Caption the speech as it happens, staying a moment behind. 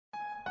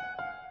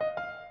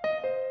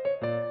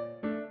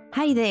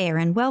Hey there,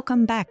 and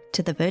welcome back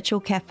to the Virtual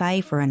Cafe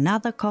for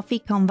another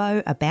coffee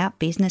convo about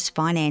business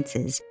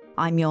finances.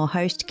 I'm your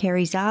host,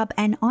 Kerry Zarb,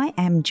 and I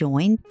am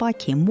joined by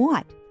Kim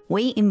White.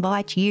 We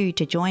invite you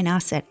to join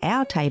us at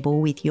our table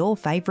with your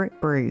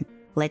favourite brew.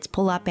 Let's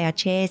pull up our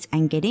chairs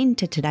and get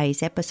into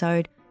today's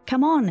episode.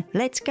 Come on,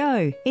 let's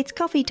go. It's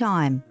coffee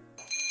time.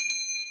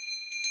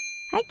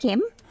 Hey,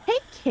 Kim. Hey,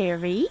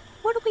 Kerry.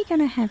 What are we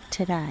going to have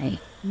today?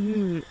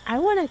 I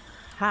want a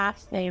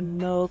cafe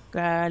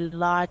mocha,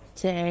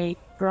 latte,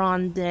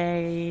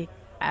 grande.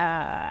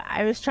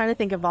 I was trying to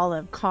think of all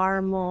of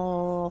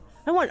caramel.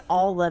 I want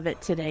all of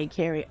it today,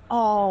 Kerry.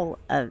 All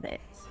of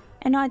it.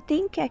 And I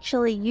think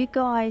actually you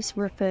guys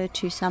refer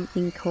to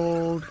something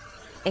called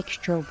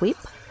extra whip.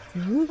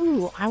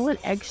 Ooh, I want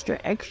extra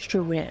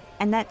whip.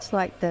 And that's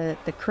like the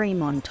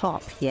cream on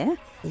top, yeah?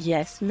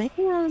 Yes,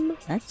 ma'am.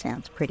 That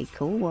sounds pretty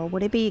cool. Well,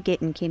 whatever you're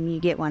getting, Kim, you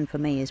get one for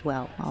me as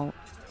well.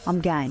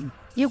 I'm game.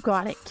 You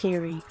got it,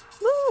 Kerry.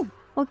 Woo!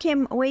 Well,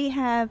 Kim, we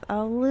have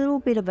a little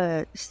bit of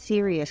a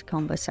serious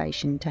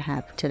conversation to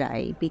have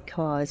today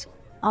because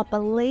I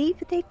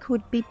believe there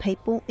could be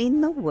people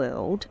in the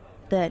world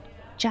that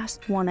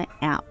just want to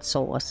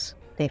outsource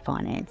their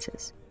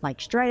finances. Like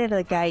straight out of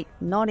the gate,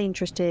 not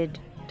interested,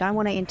 don't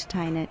want to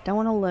entertain it, don't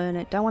want to learn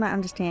it, don't want to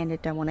understand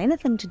it, don't want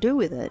anything to do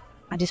with it.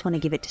 I just want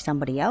to give it to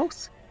somebody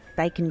else.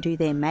 They can do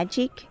their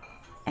magic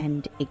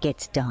and it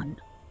gets done.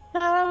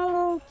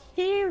 Oh,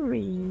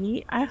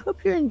 Kerry, I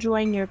hope you're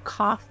enjoying your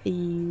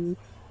coffee,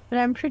 but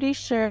I'm pretty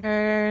sure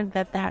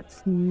that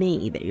that's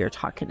me that you're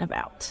talking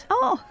about.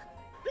 Oh!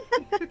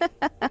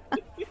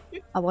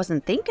 I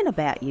wasn't thinking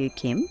about you,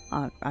 Kim.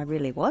 I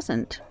really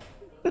wasn't.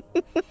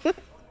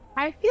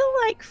 I feel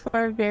like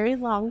for a very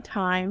long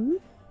time,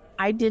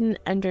 I didn't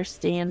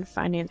understand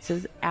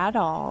finances at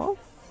all.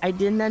 I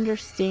didn't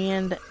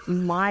understand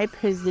my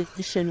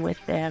position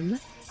with them,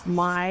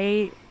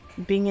 my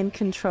being in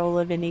control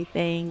of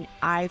anything.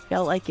 I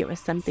felt like it was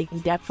something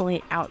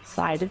definitely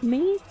outside of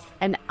me.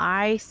 And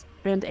I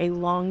spent a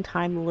long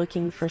time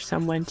looking for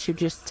someone to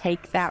just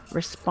take that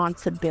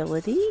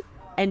responsibility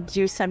and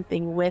do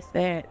something with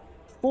it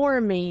for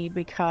me,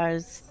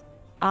 because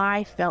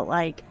I felt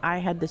like I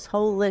had this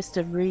whole list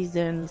of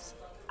reasons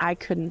I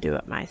couldn't do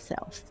it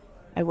myself.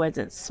 I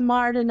wasn't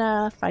smart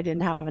enough. I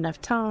didn't have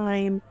enough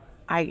time.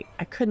 I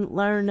couldn't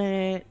learn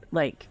it.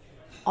 Like,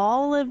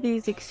 all of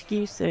these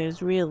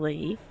excuses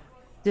really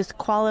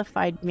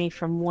disqualified me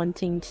from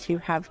wanting to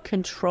have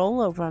control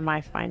over my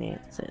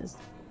finances.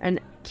 And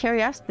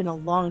Kerry, I spent a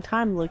long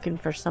time looking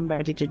for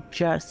somebody to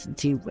just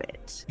do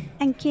it.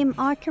 And Kim,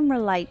 I can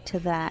relate to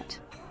that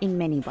in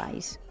many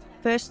ways.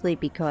 Firstly,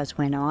 because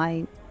when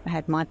I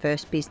had my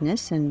first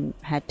business and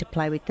had to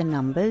play with the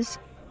numbers,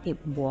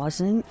 it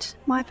wasn't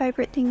my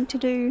favourite thing to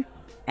do.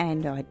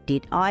 And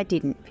I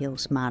didn't feel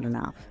smart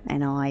enough,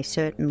 and I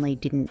certainly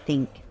didn't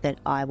think that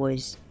I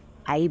was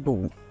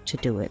able to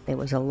do it. There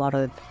was a lot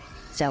of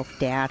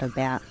self-doubt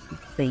about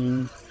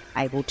being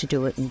able to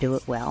do it and do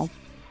it well.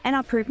 And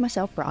I proved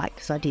myself right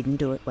because I didn't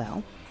do it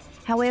well.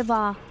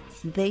 However,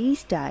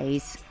 these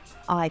days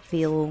I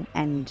feel,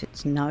 and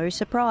it's no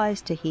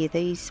surprise to hear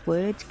these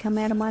words come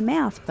out of my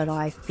mouth, but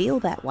I feel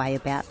that way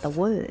about the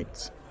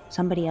words.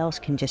 Somebody else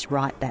can just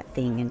write that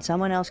thing, and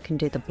someone else can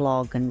do the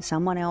blog, and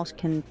someone else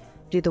can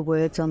do the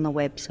words on the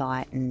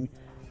website, and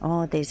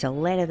there's a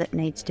letter that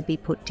needs to be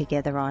put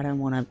together. I don't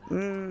want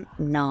to,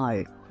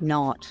 no.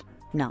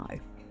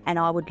 And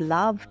I would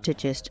love to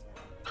just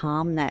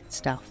palm that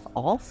stuff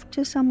off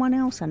to someone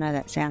else. I know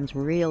that sounds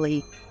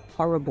really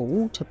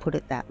horrible to put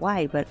it that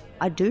way, but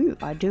I do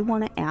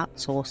want to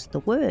outsource the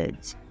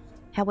words.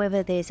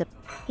 However, there's a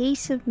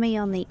piece of me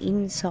on the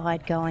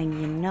inside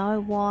going, you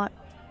know what?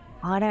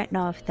 I don't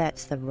know if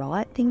that's the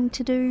right thing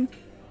to do.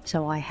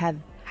 So I have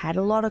had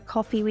a lot of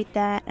coffee with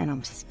that, and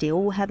I'm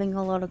still having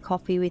a lot of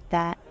coffee with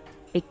that,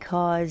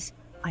 because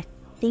I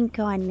think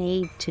I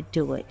need to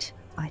do it.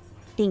 I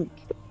think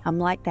I'm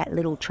like that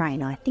little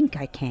train. I think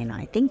I can.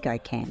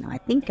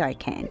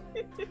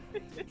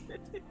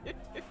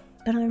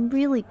 But I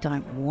really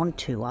don't want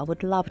to. I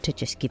would love to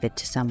just give it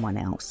to someone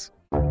else.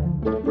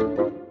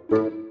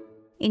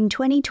 In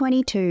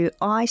 2022,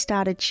 I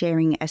started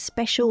sharing a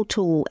special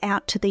tool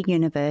out to the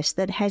universe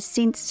that has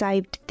since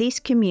saved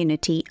this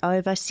community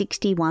over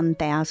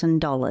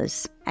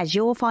 $61,000. As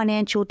your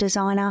financial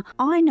designer,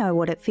 I know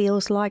what it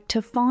feels like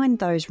to find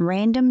those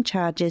random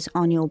charges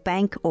on your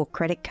bank or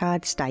credit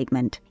card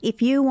statement.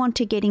 If you want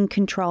to get in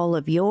control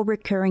of your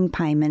recurring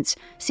payments,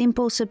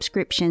 Simple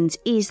Subscriptions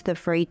is the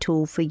free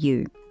tool for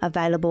you.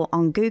 Available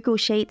on Google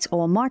Sheets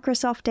or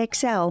Microsoft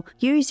Excel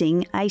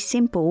using a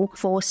simple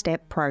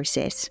 4-step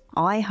process.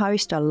 I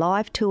host a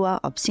live tour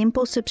of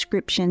Simple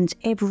Subscriptions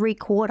every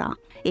quarter.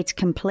 It's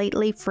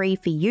completely free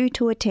for you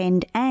to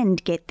attend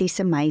and get this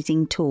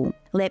amazing tool.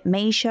 Let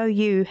me show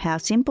you how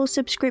simple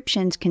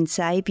subscriptions can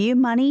save you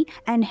money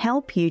and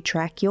help you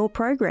track your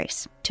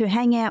progress. To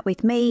hang out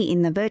with me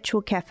in the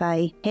virtual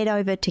cafe, head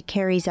over to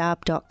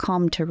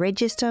kerryzarb.com to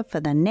register for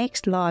the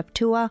next live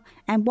tour.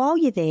 And while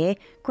you're there,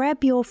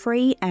 grab your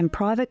free and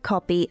private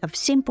copy of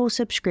Simple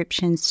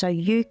Subscriptions so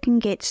you can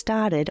get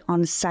started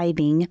on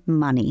saving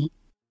money.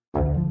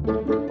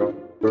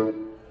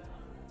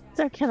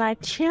 So can I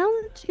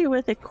challenge you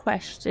with a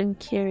question,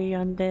 Kerry,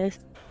 on this?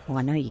 Oh,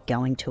 I know you're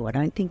going to. I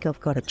don't think I've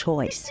got a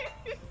choice.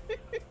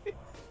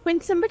 When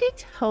somebody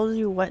tells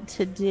you what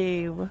to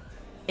do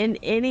in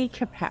any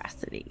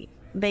capacity,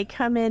 they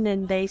come in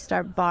and they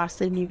start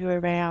bossing you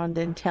around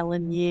and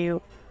telling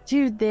you,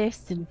 do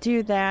this and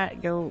do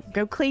that, go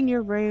clean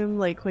your room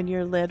like when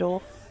you're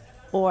little,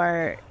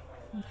 or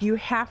you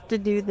have to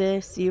do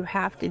this, you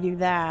have to do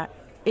that.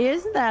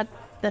 Is that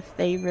the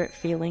favorite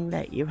feeling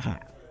that you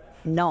have?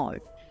 No.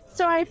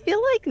 So I feel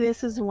like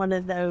this is one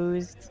of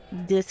those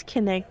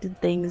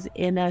disconnected things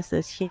in us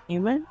as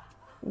humans.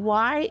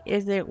 Why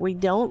is it we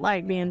don't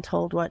like being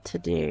told what to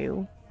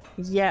do,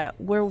 yet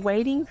we're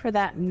waiting for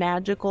that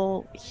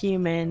magical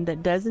human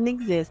that doesn't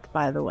exist,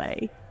 by the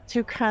way,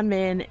 to come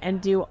in and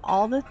do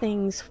all the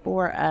things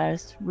for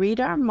us, read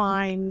our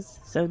minds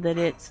so that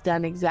it's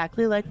done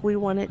exactly like we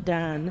want it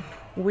done.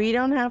 We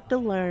don't have to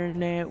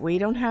learn it. We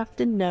don't have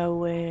to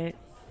know it.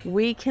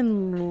 We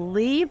can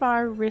leave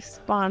our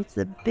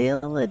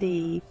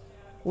responsibility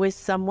with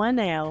someone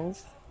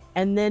else,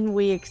 and then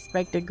we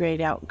expect a great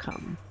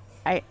outcome.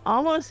 I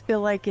almost feel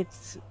like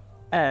it's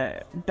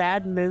a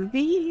bad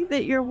movie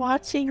that you're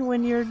watching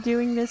when you're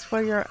doing this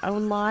for your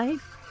own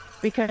life,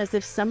 because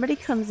if somebody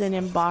comes in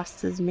and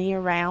bosses me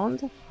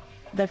around,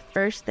 the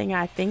first thing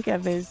I think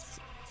of is,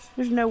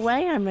 there's no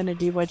way I'm going to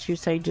do what you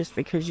say just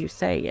because you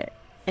say it.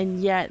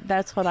 And yet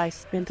that's what I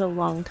spent a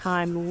long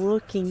time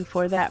looking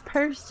for, that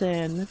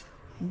person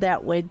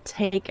that would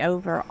take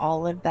over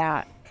all of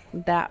that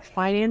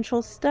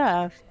financial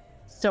stuff,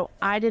 so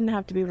I didn't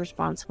have to be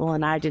responsible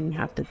and I didn't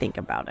have to think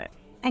about it.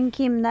 And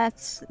Kim,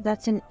 that's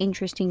an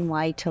interesting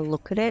way to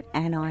look at it,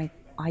 and I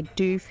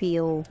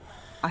feel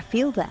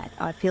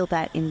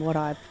that in what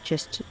I've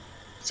just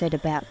said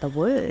about the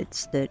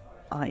words, that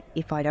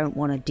if I don't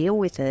want to deal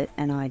with it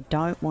and I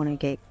don't want to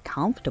get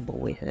comfortable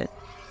with it,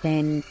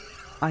 then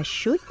I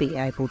should be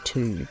able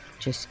to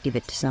just give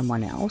it to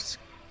someone else.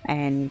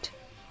 And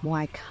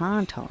why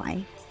can't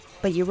I?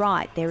 But you're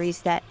right, there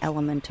is that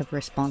element of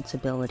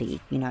responsibility,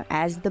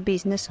 as the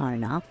business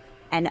owner.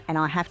 And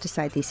I have to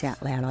say this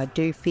out loud, I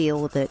do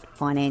feel that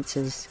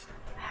finances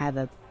have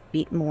a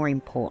bit more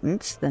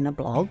importance than a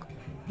blog.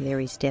 There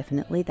is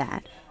definitely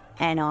that.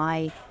 And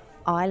I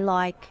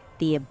like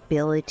the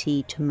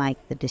ability to make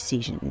the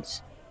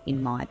decisions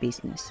in my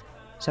business.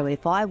 So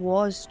if I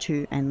was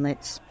to, and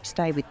let's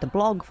stay with the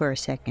blog for a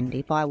second,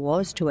 if I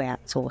was to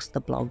outsource the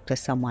blog to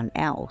someone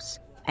else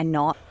and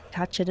not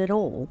touch it at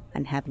all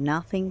and have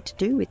nothing to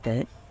do with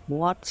it,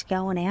 what's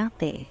going out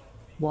there?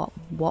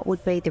 What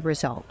would be the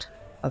result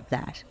of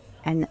that?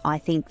 And I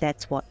think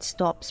that's what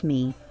stops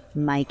me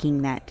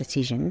making that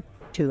decision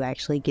to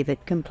actually give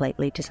it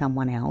completely to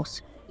someone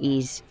else,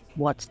 is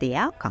what's the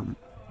outcome?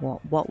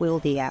 What will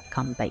the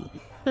outcome be?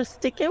 So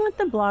sticking with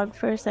the blog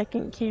for a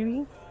second,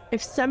 Kerry,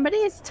 if somebody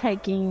is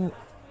taking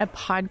a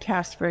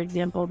podcast, for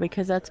example,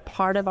 because that's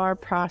part of our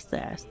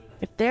process,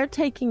 if they're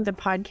taking the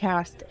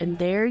podcast and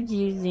they're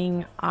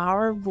using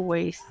our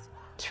voice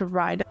to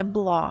write a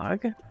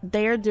blog,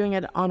 they're doing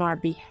it on our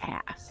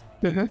behalf.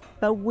 Mm-hmm.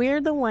 But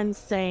we're the ones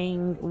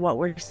saying what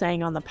we're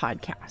saying on the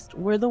podcast.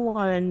 We're the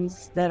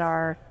ones that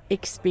are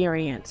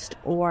experienced,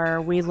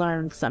 or we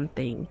learned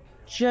something.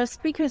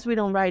 Just because we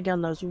don't write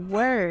down those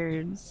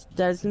words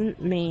doesn't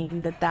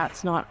mean that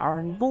that's not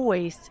our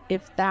voice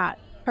if that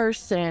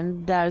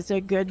person does a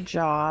good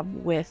job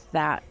with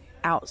that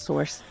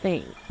outsourced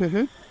thing.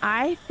 Mm-hmm.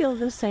 I feel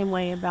the same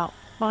way about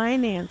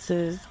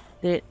finances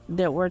that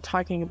we're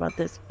talking about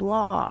this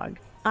blog.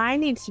 I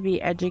need to be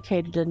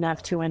educated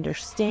enough to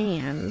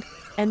understand,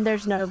 and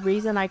there's no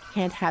reason I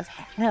can't have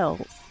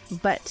help,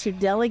 but to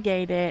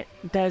delegate it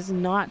does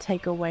not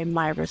take away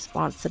my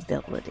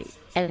responsibility.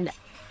 And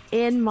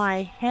in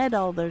my head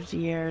all those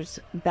years,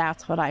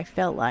 that's what I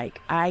felt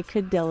like. I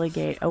could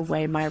delegate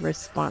away my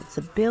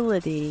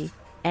responsibility,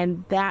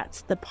 and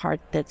that's the part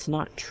that's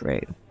not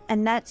true.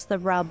 And that's the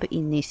rub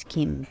in this,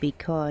 Kim,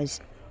 because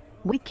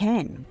we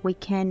can.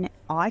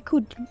 I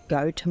could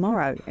go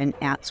tomorrow and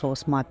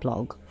outsource my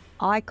blog.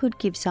 I could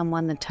give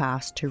someone the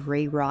task to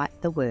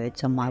rewrite the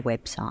words on my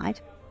website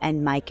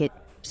and make it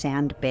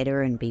sound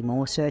better and be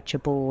more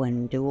searchable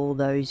and do all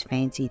those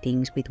fancy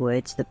things with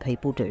words that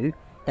people do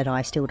that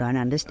I still don't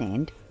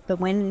understand. But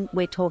when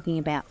we're talking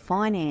about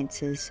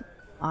finances,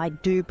 I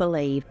do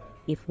believe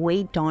if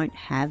we don't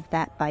have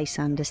that base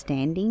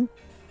understanding,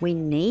 we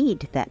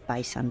need that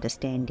base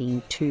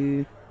understanding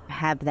to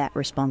have that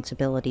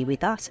responsibility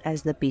with us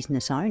as the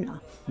business owner.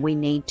 We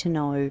need to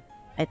know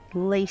at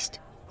least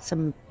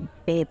some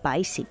bare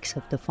basics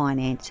of the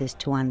finances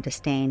to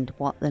understand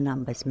what the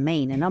numbers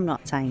mean. And I'm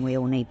not saying we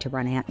all need to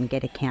run out and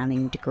get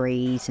accounting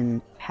degrees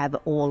and have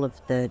all of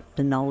the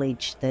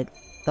knowledge that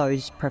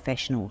those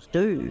professionals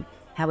do.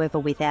 However,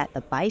 without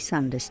the base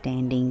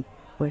understanding,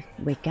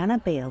 we're going to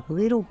be a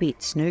little bit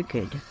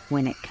snookered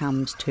when it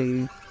comes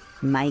to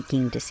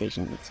making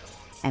decisions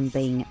and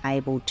being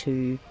able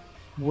to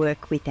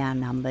work with our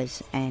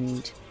numbers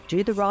and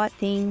do the right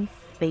thing,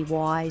 be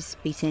wise,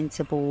 be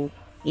sensible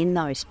in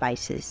those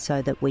spaces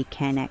so that we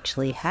can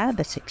actually have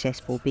a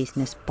successful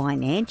business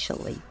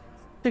financially.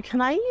 So can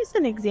I use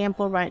an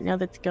example right now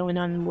that's going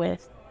on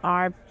with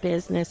our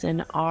business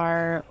and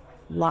our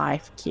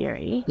life,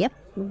 Kerry? Yep.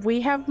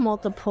 We have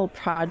multiple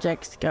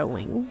projects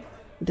going.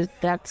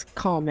 That's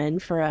common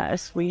for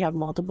us. We have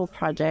multiple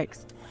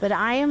projects, but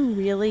I am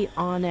really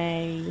on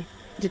a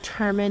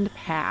determined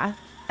path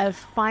of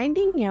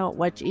finding out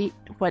what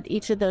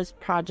each of those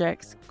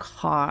projects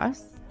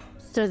costs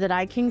so that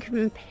I can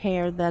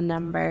compare the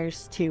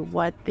numbers to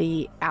what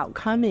the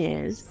outcome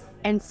is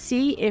and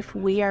see if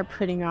we are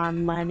putting our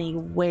money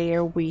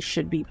where we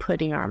should be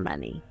putting our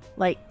money.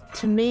 Like,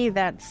 to me,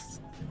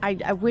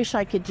 I wish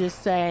I could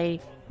just say,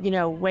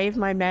 wave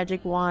my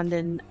magic wand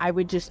and I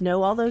would just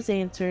know all those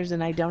answers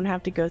and I don't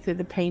have to go through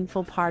the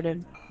painful part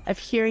of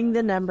hearing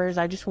the numbers.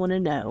 I just want to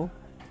know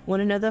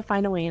the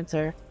final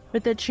answer.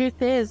 But the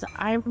truth is,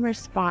 I'm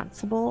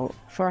responsible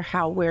for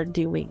how we're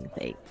doing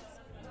things.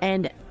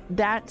 And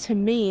that, to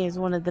me, is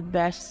one of the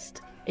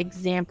best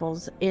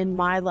examples in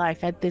my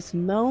life at this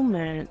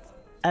moment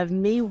of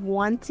me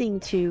wanting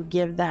to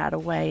give that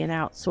away and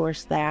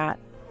outsource that.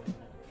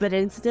 But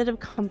instead of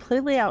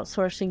completely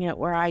outsourcing it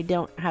where I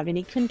don't have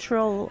any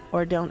control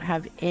or don't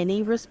have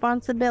any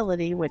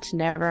responsibility, which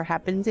never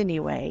happens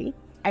anyway,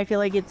 I feel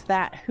like it's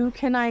that, who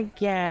can I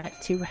get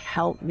to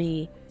help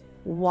me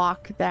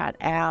walk that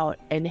out,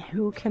 and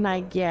who can I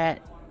get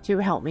to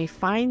help me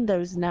find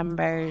those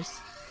numbers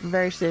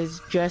versus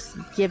just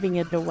giving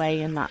it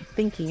away and not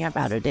thinking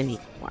about it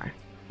anymore.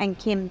 And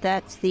Kim,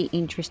 that's the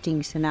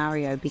interesting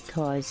scenario,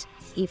 because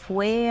if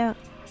we're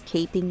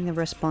keeping the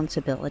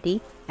responsibility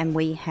and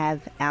we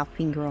have our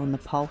finger on the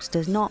pulse,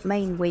 does not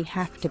mean we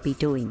have to be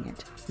doing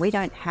it. We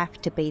don't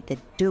have to be the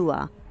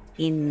doer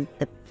in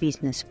the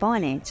business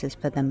finances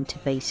for them to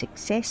be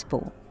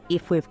successful.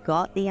 If we've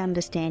got the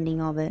understanding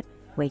of it,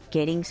 we're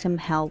getting some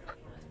help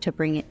to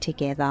bring it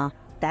together,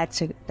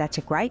 that's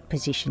a great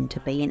position to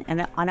be in.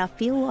 And I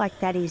feel like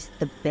that is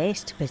the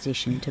best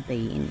position to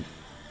be in,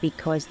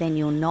 because then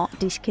you're not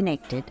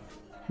disconnected.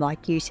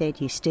 Like you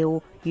said, you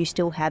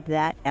still have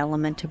that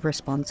element of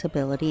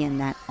responsibility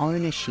and that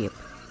ownership.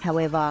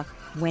 However,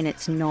 when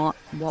it's not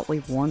what we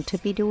want to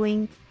be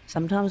doing,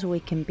 sometimes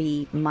we can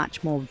be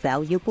much more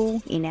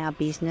valuable in our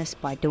business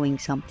by doing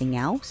something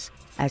else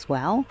as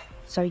well.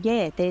 So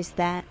yeah, there's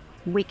that.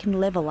 We can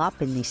level up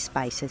in this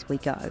space as we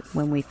go.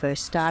 When we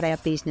first start our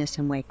business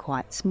and we're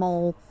quite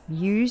small,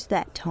 use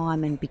that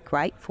time and be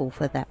grateful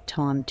for that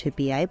time to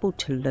be able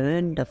to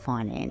learn the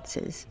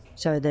finances,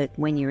 so that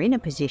when you're in a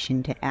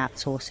position to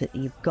outsource it,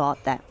 you've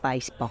got that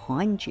base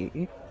behind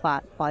you.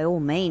 But by all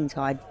means,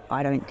 I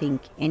don't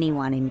think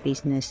anyone in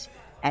business,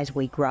 as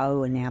we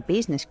grow and our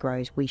business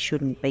grows, we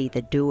shouldn't be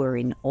the doer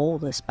in all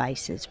the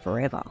spaces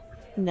forever.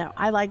 No,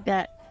 I like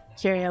that,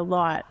 Kerry, a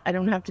lot. I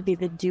don't have to be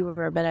the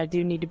doer, but I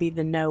do need to be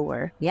the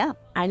knower. Yeah.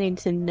 I need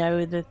to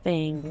know the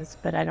things,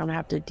 but I don't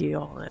have to do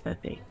all of the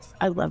things.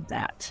 I love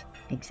that.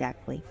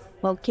 Exactly.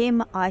 Well,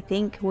 Kim, I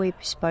think we've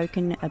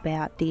spoken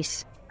about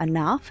this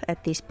enough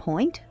at this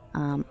point.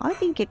 I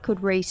think it could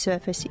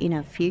resurface in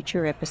a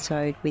future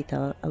episode with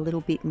a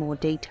little bit more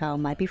detail,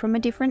 maybe from a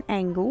different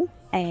angle.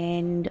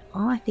 And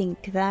I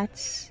think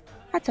that's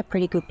a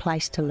pretty good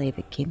place to leave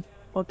it, Kim.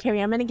 Well,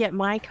 Kerry, I'm going to get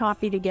my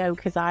coffee to go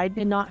because I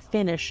did not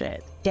finish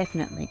it.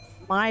 Definitely.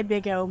 My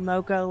big old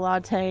mocha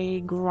latte,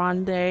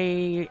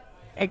 grande,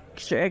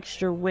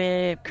 extra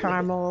whip,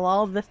 caramel,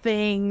 all the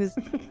things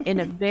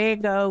in a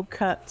big old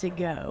cup to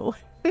go.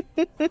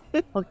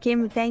 Well,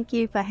 Kim, thank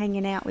you for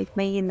hanging out with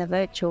me in the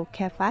virtual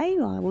cafe.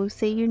 I will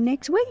see you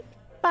next week.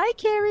 Bye,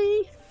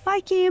 Kerry.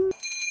 Bye, Kim.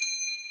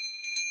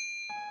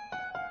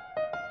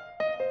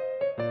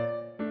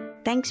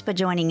 Thanks for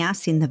joining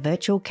us in the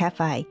virtual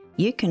cafe.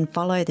 You can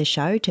follow the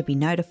show to be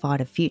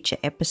notified of future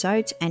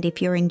episodes, and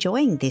if you're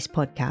enjoying this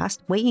podcast,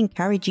 we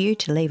encourage you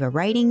to leave a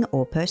rating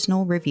or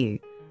personal review.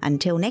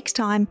 Until next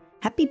time,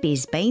 happy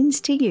biz beans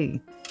to you.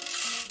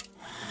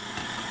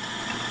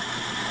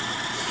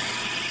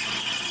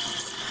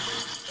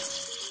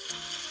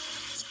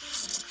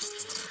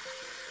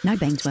 No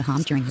beings were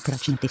harmed during the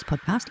production of this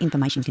podcast.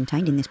 Information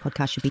contained in this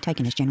podcast should be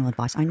taken as general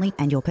advice only,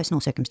 and your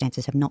personal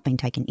circumstances have not been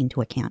taken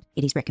into account.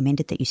 It is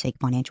recommended that you seek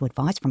financial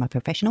advice from a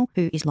professional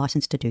who is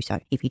licensed to do so.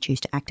 If you choose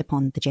to act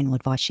upon the general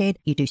advice shared,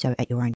 you do so at your own